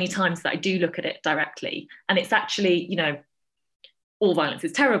one of the only times that I do look at it directly. And it's actually, all violence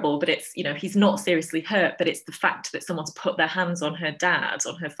is terrible, but it's, he's not seriously hurt, but it's the fact that someone's put their hands on her dad,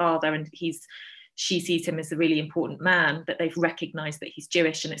 on her father, and she sees him as a really important man, that they've recognized that he's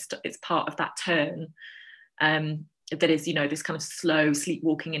Jewish, and it's part of that turn that is, this kind of slow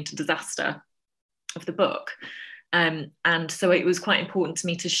sleepwalking into disaster of the book. And so it was quite important to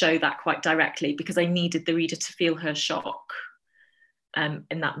me to show that quite directly, because I needed the reader to feel her shock in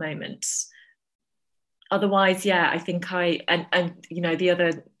that moment. Otherwise, I think the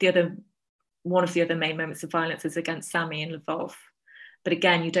other one of the other main moments of violence is against Sammy in Lvov. But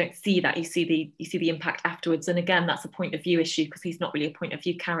again, you don't see that. You see the impact afterwards. And again, that's a point of view issue, because he's not really a point of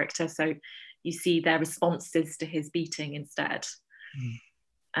view character. So you see their responses to his beating instead.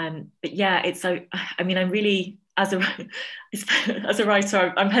 But it's so, I'm really, as a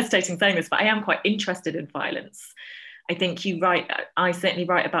writer, I'm hesitating saying this, but I am quite interested in violence. I think I certainly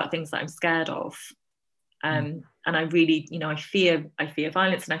write about things that I'm scared of. And I really, I fear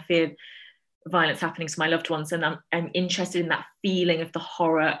violence, and I fear violence happening to my loved ones, and I'm interested in that feeling of the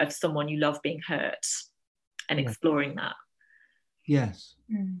horror of someone you love being hurt, and exploring that. Yes.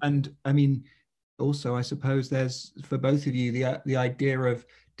 And also I suppose there's, for both of you, the idea of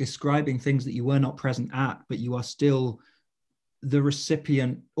describing things that you were not present at, but you are still the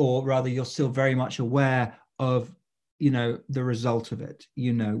recipient, or rather you're still very much aware of, you know, the result of it.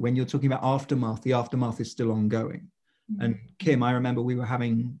 You know, when you're talking about aftermath, the aftermath is still ongoing. Mm-hmm. And Kim, I remember we were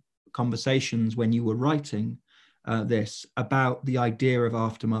having conversations when you were writing this about the idea of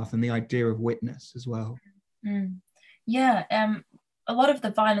aftermath and the idea of witness as well. Yeah, a lot of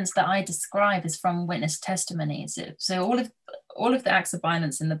the violence that I describe is from witness testimonies. So all of the acts of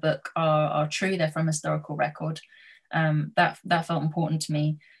violence in the book are true. They're from historical record. That felt important to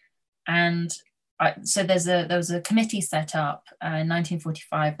me. And so there was a committee set up in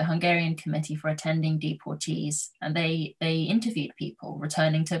 1945, the Hungarian Committee for Attending Deportees, and they interviewed people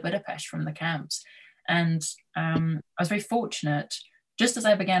returning to Budapest from the camps. And I was very fortunate, just as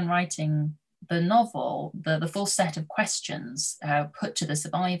I began writing the novel, the full set of questions put to the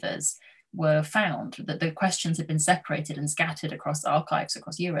survivors were found, that the questions had been separated and scattered across archives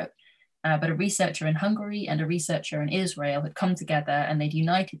across Europe. But a researcher in Hungary and a researcher in Israel had come together and they'd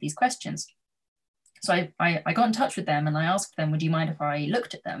united these questions. So I got in touch with them and I asked them, would you mind if I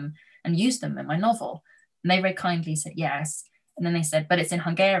looked at them and used them in my novel? And they very kindly said yes. And then they said, but it's in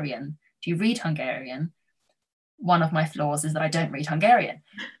Hungarian. Do you read Hungarian? One of my flaws is that I don't read Hungarian.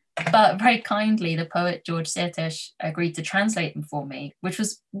 But very kindly, the poet George Szirtes agreed to translate them for me, which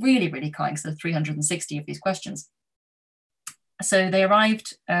was really, really kind, because there are 360 of these questions. So they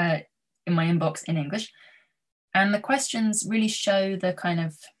arrived in my inbox in English. And the questions really show the kind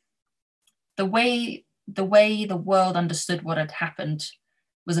of the way the world understood what had happened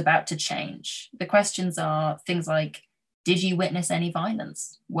was about to change. The questions are things like, did you witness any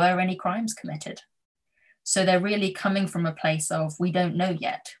violence? Were any crimes committed? So they're really coming from a place of, we don't know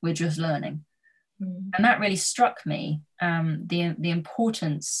yet, we're just learning. And that really struck me, the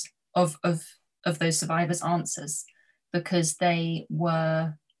importance of those survivors' answers, because they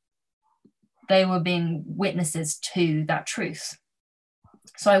were being witnesses to that truth.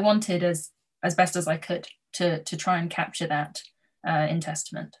 So I wanted, as best as I could, to try and capture that in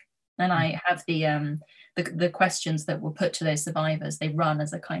Testament. And I have the questions that were put to those survivors, they run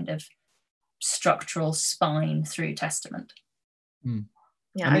as a kind of structural spine through Testament.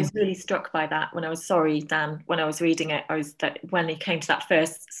 Yeah, I was really struck by that when I was when I was reading it. When it came to that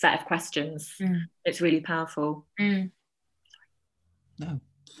first set of questions, it's really powerful. No,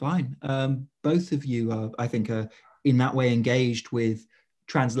 fine. Both of you are, I think, in that way engaged with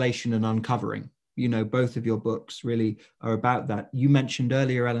translation and uncovering. You know, both of your books really are about that. You mentioned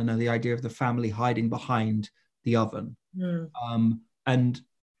earlier, Eleanor, the idea of the family hiding behind the oven. And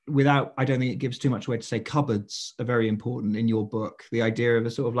without, I don't think it gives too much away to say, cupboards are very important in your book. The idea of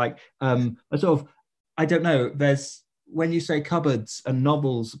a sort of like, I don't know, when you say cupboards and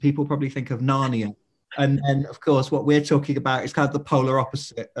novels, people probably think of Narnia. And then, of course, what we're talking about is kind of the polar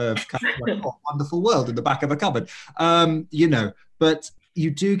opposite of kind of like, oh, wonderful world in the back of a cupboard. You know, but you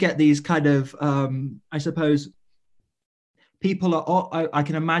do get these kind of, I suppose, people are, I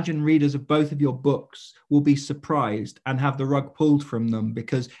can imagine readers of both of your books will be surprised and have the rug pulled from them,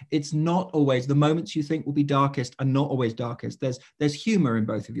 because it's not always, the moments you think will be darkest are not always darkest. There's humor in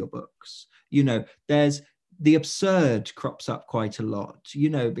both of your books. You know, there's the absurd crops up quite a lot, you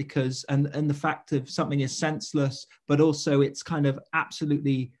know, because, and the fact of something is senseless, but also it's kind of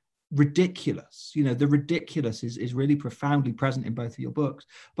absolutely ridiculous. You know, the ridiculous is really profoundly present in both of your books.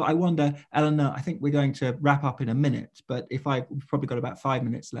 But I wonder, Eleanor, I think we're going to wrap up in a minute, but we've probably got about 5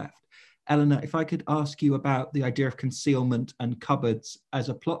 minutes left. Eleanor, if I could ask you about the idea of concealment and cupboards as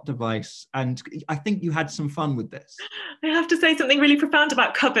a plot device, and I think you had some fun with this. I have to say something really profound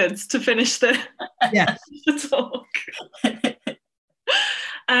about cupboards to finish the, the talk.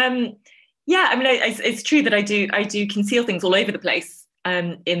 Yeah, I mean, it's true that I do conceal things all over the place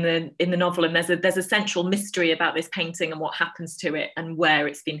in the novel, and there's a central mystery about this painting and what happens to it and where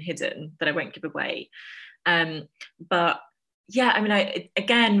it's been hidden that I won't give away. But yeah, I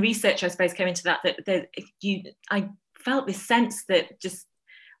mean, research, I suppose, came into that I felt this sense that just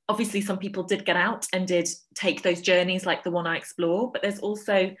obviously some people did get out and did take those journeys like the one I explore, but there's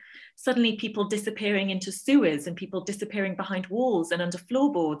also suddenly people disappearing into sewers and people disappearing behind walls and under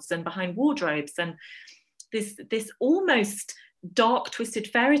floorboards and behind wardrobes, and this almost dark, twisted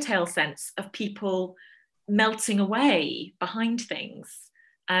fairy tale sense of people melting away behind things.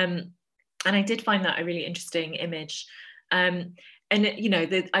 And I did find that a really interesting image. And you know,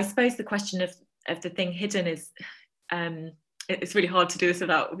 I suppose the question of the thing hidden is, it's really hard to do this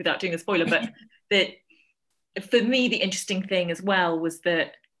without doing a spoiler, but that for me the interesting thing as well was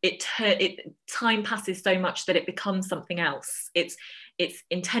that time passes so much that it becomes something else. It's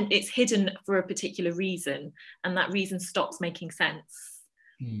hidden for a particular reason, and that reason stops making sense.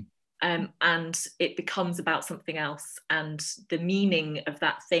 And it becomes about something else, and the meaning of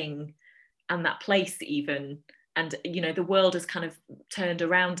that thing and that place even, and you know, the world has kind of turned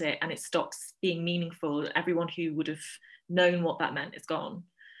around it and it stops being meaningful. Everyone who would have known what that meant is gone.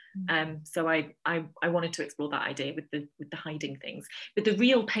 So I wanted to explore that idea with the hiding things. But the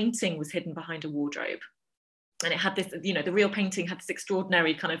real painting was hidden behind a wardrobe, and it had this, you know, the real painting had this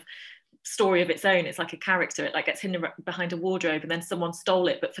extraordinary kind of story of its own. It's like a character. It like gets hidden behind a wardrobe, and then someone stole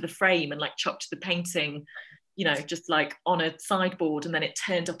it, but for the frame, and like chucked the painting, you know, just like on a sideboard, and then it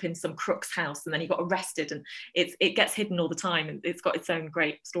turned up in some crook's house, and then he got arrested, and it gets hidden all the time, and it's got its own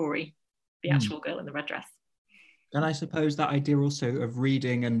great story, the actual girl in the red dress. And I suppose that idea also of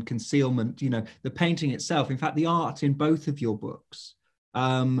reading and concealment, you know, the painting itself, in fact, the art in both of your books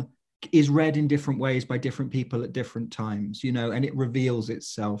is read in different ways by different people at different times, you know, and it reveals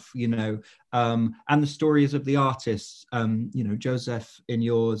itself, you know, and the stories of the artists, you know, Joseph in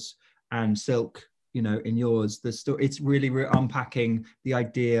yours and Silk, you know, in yours, it's really unpacking the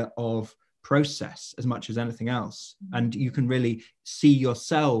idea of process as much as anything else. And you can really see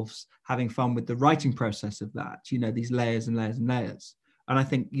yourselves having fun with the writing process of that, you know, these layers and layers and layers. And I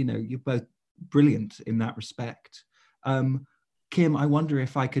think, you know, you're both brilliant in that respect. Kim, I wonder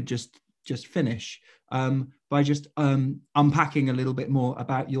if I could just finish by just unpacking a little bit more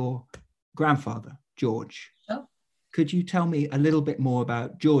about your grandfather, George. Sure. Could you tell me a little bit more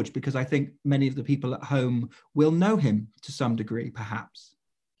about George? Because I think many of the people at home will know him to some degree, perhaps.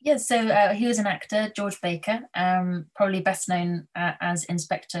 Yeah, so he was an actor, George Baker, probably best known as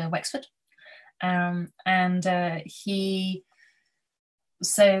Inspector Wexford.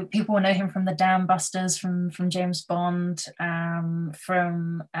 So people will know him from the Dam Busters, from James Bond,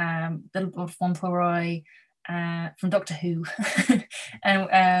 from Little Lord Fauntleroy, from Doctor Who.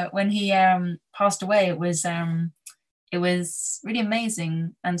 And when he passed away, it was really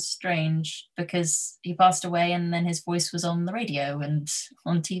amazing and strange, because he passed away and then his voice was on the radio and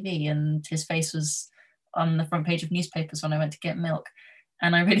on TV, and his face was on the front page of newspapers when I went to get milk.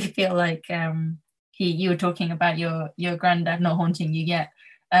 And I really feel like you were talking about your granddad not haunting you yet.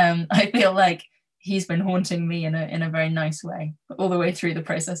 I feel like he's been haunting me in a very nice way all the way through the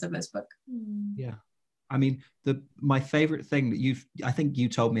process of this book. Yeah. I mean, my favorite thing that I think you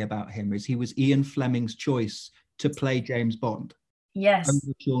told me about him is he was Ian Fleming's choice to play James Bond. Yes.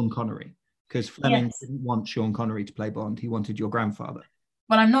 Over Sean Connery, because Fleming didn't want Sean Connery to play Bond. He wanted your grandfather.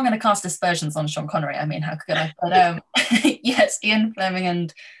 Well, I'm not going to cast aspersions on Sean Connery. I mean, how could I? But yes, Ian Fleming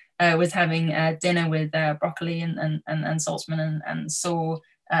was having dinner with Broccoli and Saltzman and saw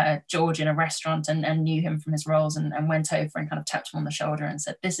George in a restaurant and knew him from his roles and went over and kind of tapped him on the shoulder and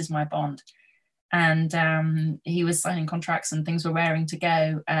said, "This is my Bond." And he was signing contracts and things were raring to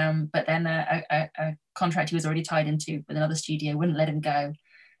go, but then a contract he was already tied into with another studio wouldn't let him go,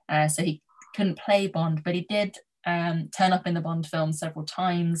 so he couldn't play Bond, but he did turn up in the Bond film several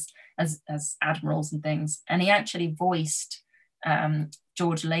times as admirals and things, and he actually voiced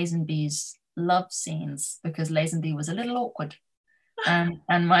George Lazenby's love scenes, because Lazenby was a little awkward, and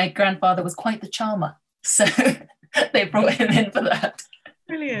my grandfather was quite the charmer, so they brought him in for that.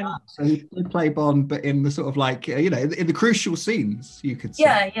 Brilliant. So he did play Bond, but in the sort of like, you know, in the crucial scenes, you could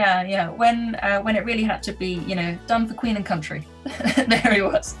say. Yeah. When it really had to be, you know, done for Queen and Country, there he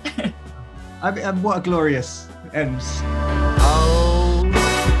was. And what a glorious end. Hold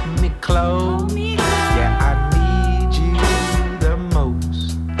me close. Yeah, I need you the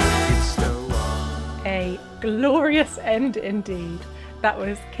most. It's so A glorious end indeed. That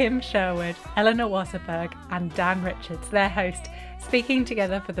was Kim Sherwood, Eleanor Wasserberg and Dan Richards, their host, speaking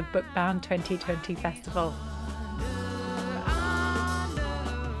together for the Bookbound 2020 Festival.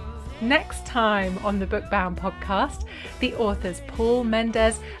 Next time on the Bookbound podcast, the authors Paul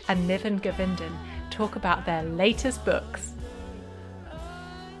Mendes and Niven Govindan talk about their latest books.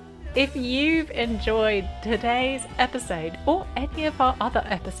 If you've enjoyed today's episode or any of our other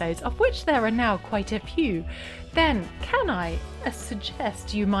episodes, of which there are now quite a few, then can I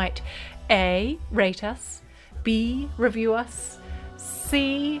suggest you might A, rate us, B, review us,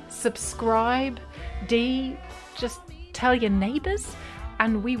 C, subscribe, D, just tell your neighbours,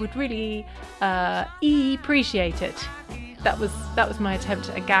 and we would really appreciate it. That was my attempt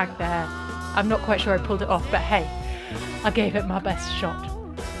at a gag there. I'm not quite sure I pulled it off, but hey, I gave it my best shot.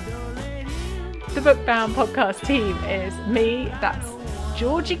 The Bookbound podcast team is me, that's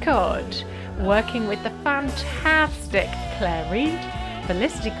Georgie Codd, working with the fantastic Claire Reid,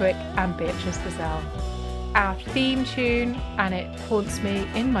 Felicity Quick and Beatrice Gazelle. Our theme tune, and it haunts me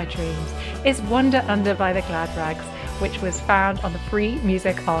in my dreams, is Wander Under by the Glad Rags, which was found on the Free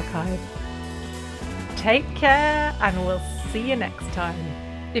Music Archive. Take care, and we'll see you next time.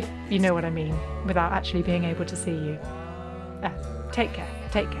 if you know what I mean, without actually being able to see you. Take care.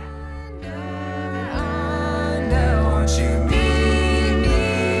 Take care.